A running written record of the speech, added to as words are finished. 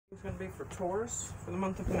It's going to be for Taurus for the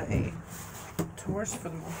month of May. Taurus for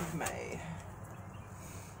the month of May.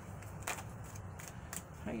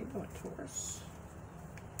 How you doing, Taurus?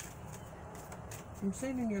 I'm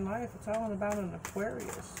seeing in your life it's all about an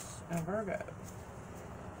Aquarius and a Virgo.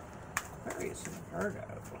 Aquarius and a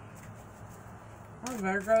Virgo. Or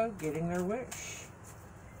Virgo getting their wish.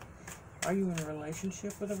 Are you in a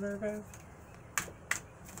relationship with a Virgo?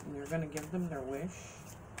 And you're going to give them their wish?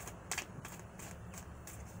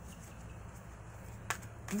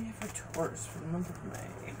 We have for Taurus for the month of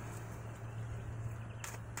May.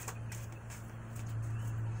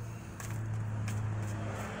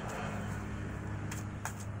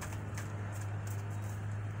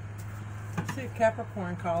 I see a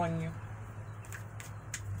Capricorn calling you.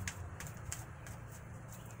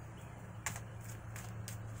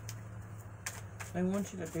 They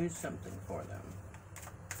want you to do something for them.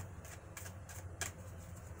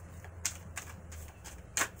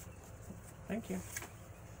 Thank you.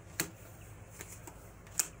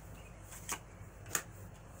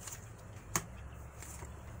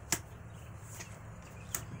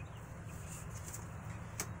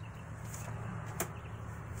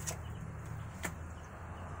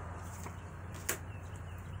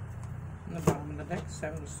 On the bottom of the deck,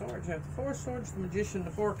 7 of Swords. You have the 4 of Swords, the Magician,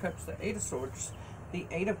 the 4 of Cups, the 8 of Swords, the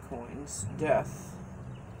 8 of Coins, Death,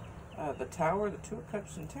 the Tower, the 2 of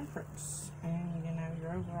Cups, and Temperance. And, you know,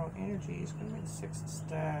 your overall energy is going to be the 6 of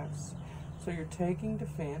Staves. So you're taking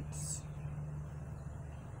defense,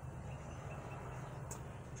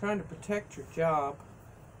 trying to protect your job.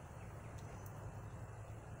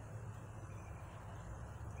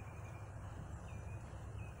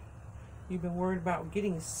 You've been worried about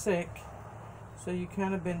getting sick, so you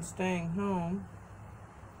kind of been staying home.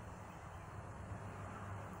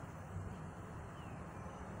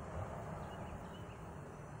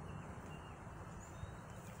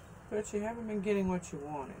 But you haven't been getting what you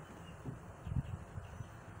wanted.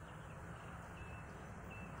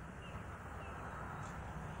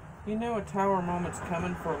 You know a tower moment's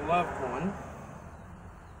coming for a loved one.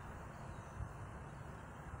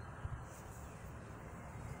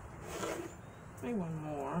 Maybe one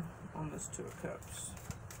more on this 2 of Cups.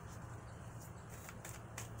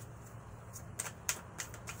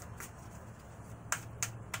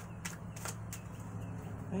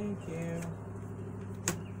 Thank you.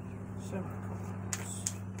 7 of Coins.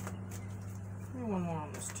 Maybe one more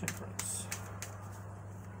on this Temperance.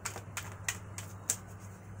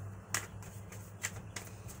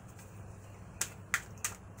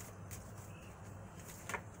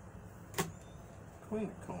 Queen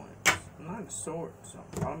of Coins. 9 of Swords on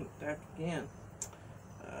the bottom of the deck again.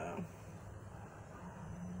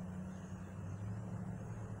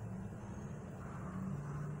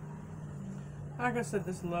 Like I said,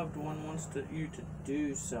 this loved one wants you to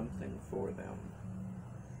do something for them.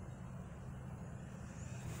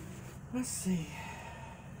 Let's see.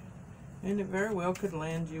 And it very well could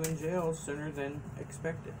land you in jail sooner than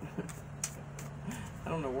expected. I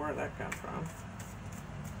don't know where that comes from.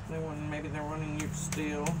 Maybe they're wanting you to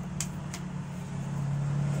steal.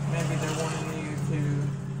 Maybe they're wanting you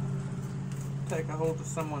to take a hold of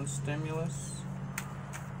someone's stimulus.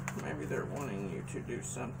 Maybe they're wanting you to do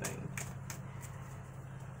something.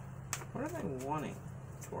 What are they wanting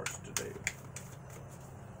Taurus to do?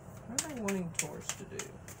 What are they wanting Taurus to do?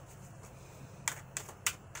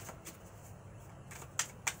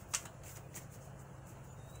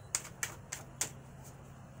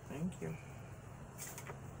 Thank you.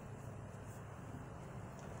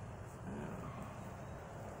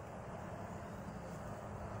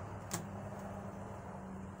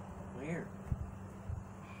 Weird.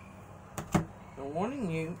 They're wanting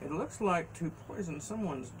you, it looks like, to poison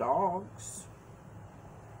someone's dogs.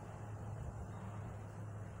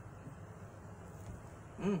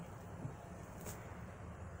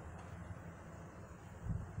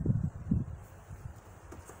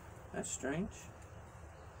 That's strange.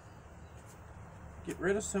 Get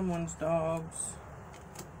rid of someone's dogs.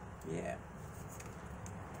 Yeah.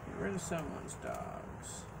 Get rid of someone's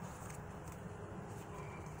dogs.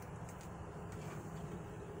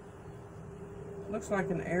 Looks like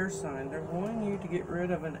an air sign. They're wanting you to get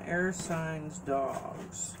rid of an air sign's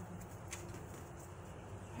dogs.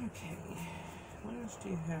 Okay. What else do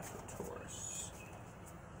you have for Taurus?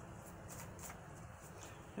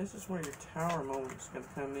 This is where your tower moment's going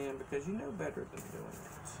to come in because you know better than doing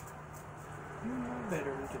it. You know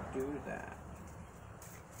better than to do that.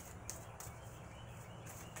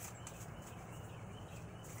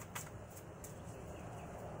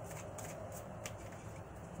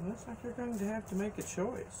 It looks like you're going to have to make a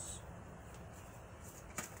choice.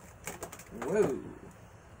 Whoa.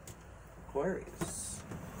 Aquarius.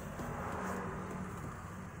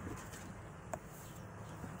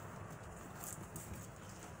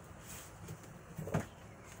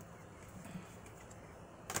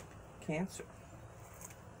 Cancer.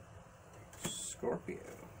 Scorpio.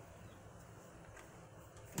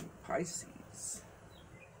 And Pisces.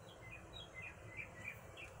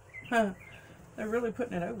 Huh. They're really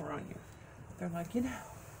putting it over on you. They're like, you know,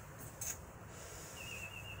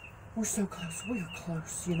 we're so close. We are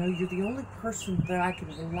close. You know, you're the only person that I can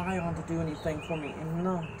rely on to do anything for me and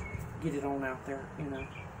not get it on out there, you know.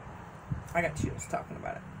 I got chills talking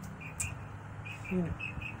about it. You know,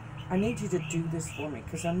 I need you to do this for me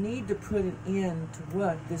because I need to put an end to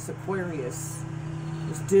what this Aquarius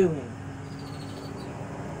is doing.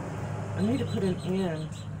 I need to put an end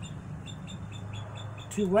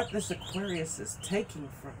to what this Aquarius is taking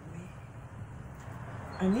from me.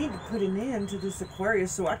 I need to put an end to this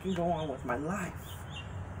Aquarius so I can go on with my life.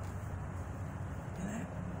 You know?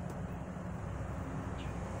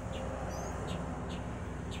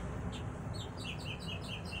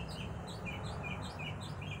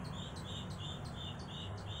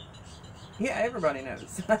 Yeah, everybody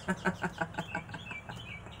knows.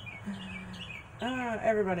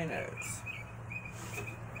 Everybody knows.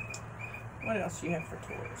 What else do you have for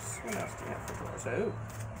Taurus? What else do you have for Taurus? Oh,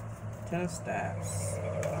 Ten of Staffs.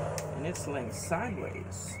 And it's laying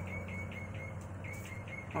sideways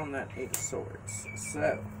on that Eight of Swords.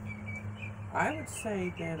 So, I would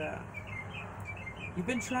say that you've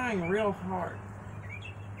been trying real hard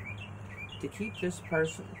to keep this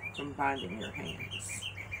person from binding your hands.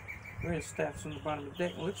 Three of Staffs on the bottom of the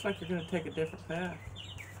deck. It looks like you're going to take a different path.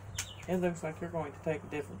 It looks like you're going to take a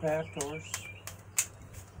different path, Taurus.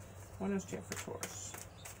 What else do you have for Taurus?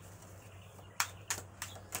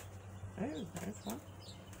 Oh, there's one.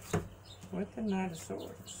 With the Knight of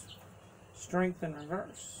Swords. Strength in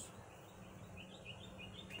reverse.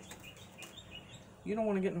 You don't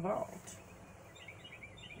want to get involved.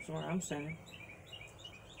 That's what I'm saying.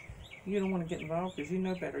 You don't want to get involved because you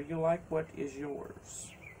know better. You like what is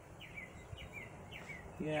yours.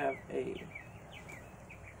 You have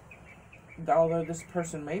although this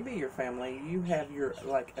person may be your family, you have your,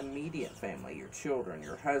 like, immediate family, your children,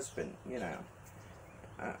 your husband, you know.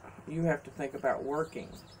 You have to think about working.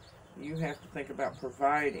 You have to think about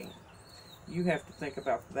providing. You have to think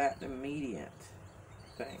about that immediate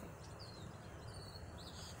thing.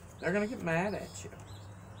 They're going to get mad at you,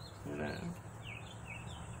 you know.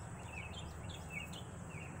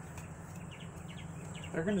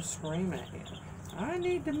 They're going to scream at you. I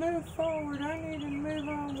need to move forward. I need to move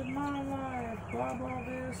on with my life. Blah, blah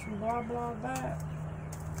this and blah, blah that.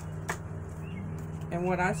 And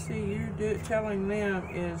what I see you telling them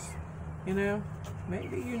is, you know,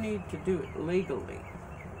 maybe you need to do it legally.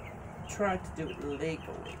 Try to do it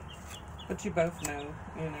legally. But you both know,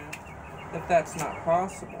 you know, that that's not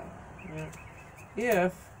possible. You know,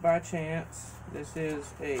 if, by chance, this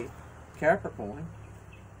is a Capricorn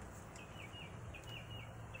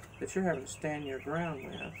that you're having to stand your ground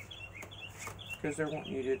with because they're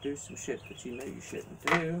wanting you to do some shit that you know you shouldn't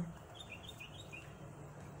do,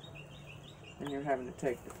 and you're having to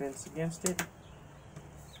take defense against it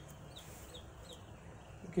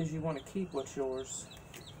because you want to keep what's yours.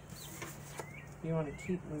 You want to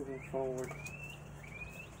keep moving forward.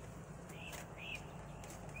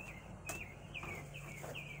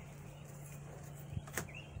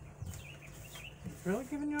 It's really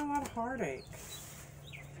giving you a lot of heartache.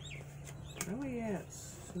 Really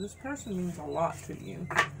is. So this person means a lot to you.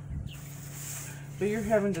 But you're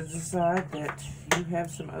having to decide that you have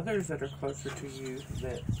some others that are closer to you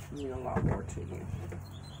that mean a lot more to you.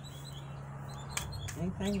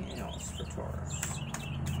 Anything else for Taurus?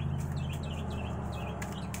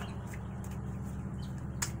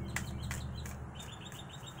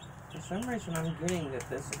 For some reason I'm getting that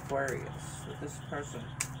this Aquarius, that this person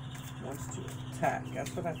wants to attack.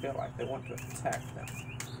 That's what I feel like. They want to attack them.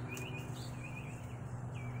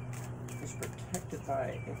 Is protected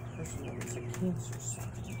by a person that is a Cancer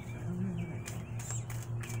sign. I don't know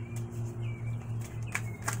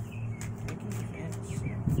what that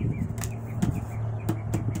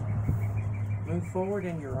is. Move forward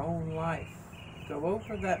in your own life. Go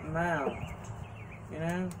over that mound. You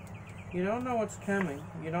know? You don't know what's coming.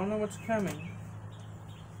 You don't know what's coming.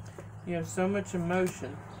 You have so much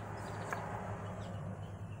emotion.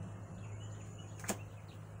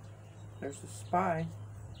 There's the Spy.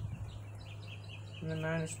 And the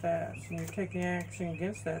Nine of Staffs, and you're taking action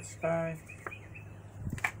against that Spy.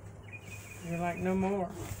 You're like, no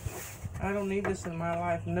more. I don't need this in my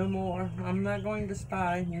life. No more. I'm not going to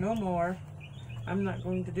spy. No more. I'm not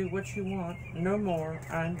going to do what you want no more.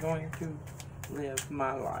 I'm going to live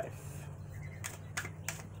my life.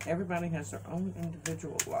 Everybody has their own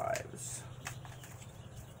individual lives.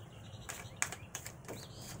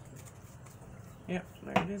 Yep,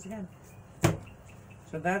 there it is again.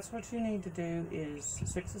 So that's what you need to do is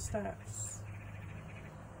 6 of Staffs.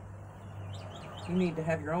 You need to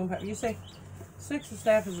have your own path. You say 6 of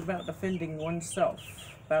Staffs is about defending oneself,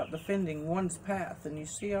 about defending one's path. And you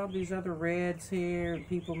see all these other reds here, and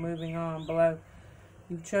people moving on below.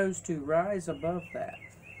 You chose to rise above that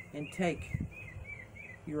and take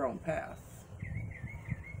your own path.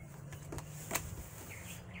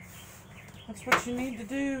 That's what you need to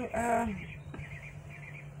do.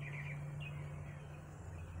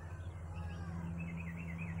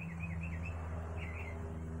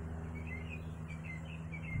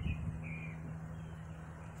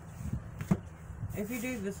 If you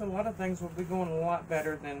do this, a lot of things will be going a lot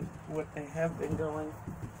better than what they have been going.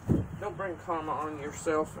 Don't bring karma on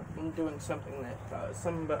yourself and doing something that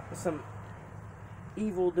some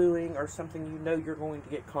evil doing or something you know you're going to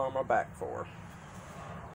get karma back for.